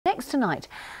next tonight,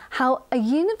 how a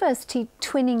university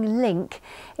twinning link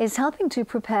is helping to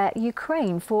prepare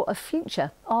Ukraine for a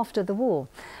future after the war.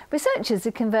 Researchers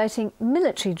are converting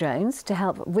military drones to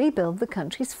help rebuild the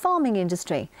country's farming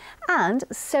industry. And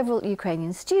several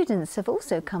Ukrainian students have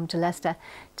also come to Leicester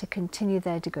to continue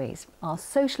their degrees. Our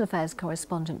social affairs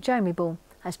correspondent Jeremy Ball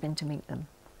has been to meet them.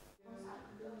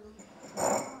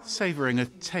 Savouring a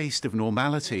taste of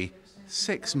normality,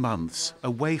 6 months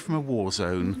away from a war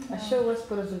zone.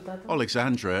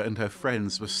 Alexandra and her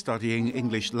friends were studying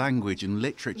English language and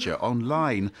literature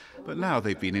online, but now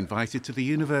they've been invited to the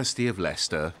University of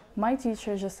Leicester. My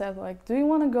teacher just said, like, do you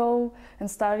want to go and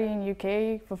study in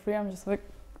UK for free? I'm just like,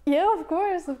 yeah, of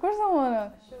course I want to.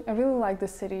 I really like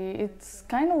the city. It's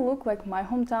kind of look like my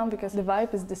hometown because the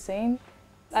vibe is the same.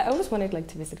 I always wanted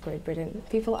to visit Great Britain.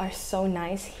 People are so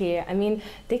nice here. I mean,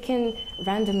 they can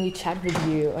randomly chat with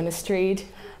you on the street.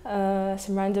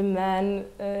 Some random man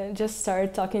just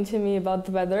started talking to me about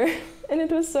the weather, and it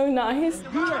was so nice.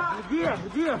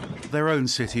 Their own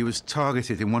city was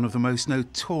targeted in one of the most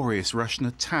notorious Russian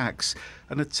attacks,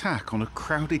 an attack on a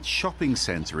crowded shopping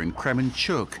centre in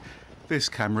Kremenchuk. This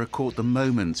camera caught the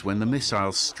moment when the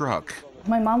missiles struck.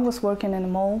 My mom was working in a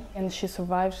mall and she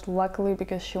survived, luckily,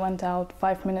 because she went out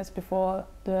 5 minutes before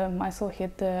the missile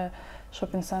hit the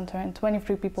shopping centre and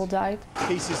 23 people died.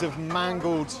 Pieces of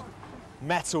mangled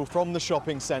metal from the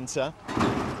shopping centre.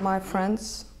 My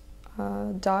friends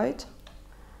died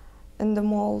in the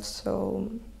mall, so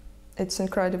it's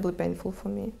incredibly painful for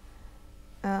me.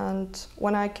 And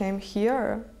when I came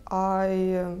here,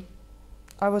 I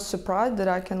was surprised that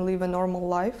I can live a normal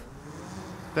life.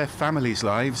 Their families'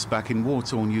 lives back in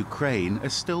war-torn Ukraine are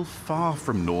still far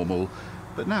from normal.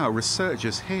 But now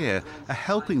researchers here are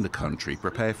helping the country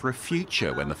prepare for a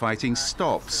future when the fighting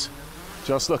stops.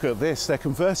 Just look at this. They're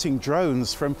converting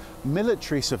drones from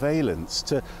military surveillance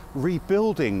to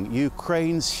rebuilding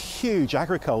Ukraine's huge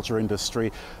agriculture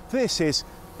industry. This is,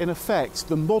 in effect,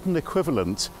 the modern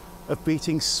equivalent of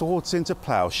beating swords into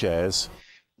ploughshares.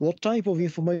 What type of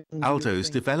information? Aldo's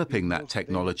developing that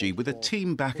technology with a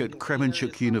team back at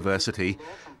Kremenchuk University.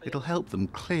 It'll help them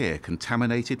clear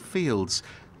contaminated fields,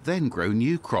 then grow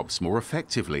new crops more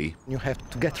effectively. You have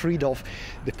to get rid of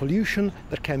the pollution.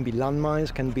 There can be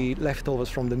landmines, can be leftovers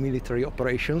from the military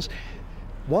operations.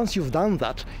 Once you've done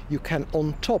that, you can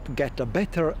on top get a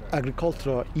better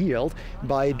agricultural yield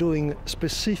by doing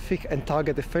specific and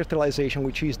targeted fertilization,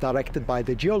 which is directed by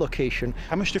the geolocation.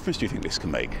 How much difference do you think this can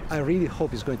make? I really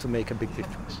hope it's going to make a big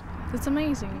difference. It's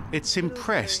amazing. It's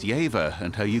impressed Yeva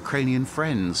and her Ukrainian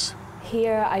friends.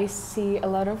 Here I see a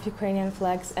lot of Ukrainian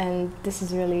flags, and this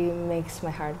is really makes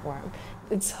my heart warm.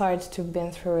 It's hard to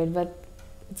been through it, but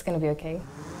it's going to be okay.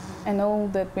 I know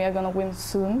that we are going to win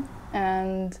soon,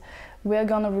 and we are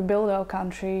going to rebuild our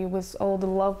country with all the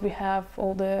love we have,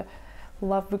 all the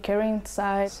love we carry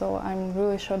inside. So I'm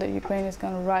really sure that Ukraine is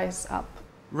going to rise up.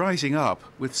 Rising up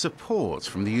with support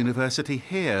from the university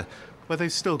here, where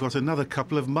they've still got another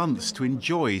couple of months to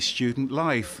enjoy student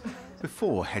life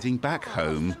before heading back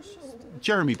home.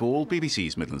 Jeremy Ball,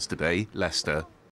 BBC's Midlands Today, Leicester.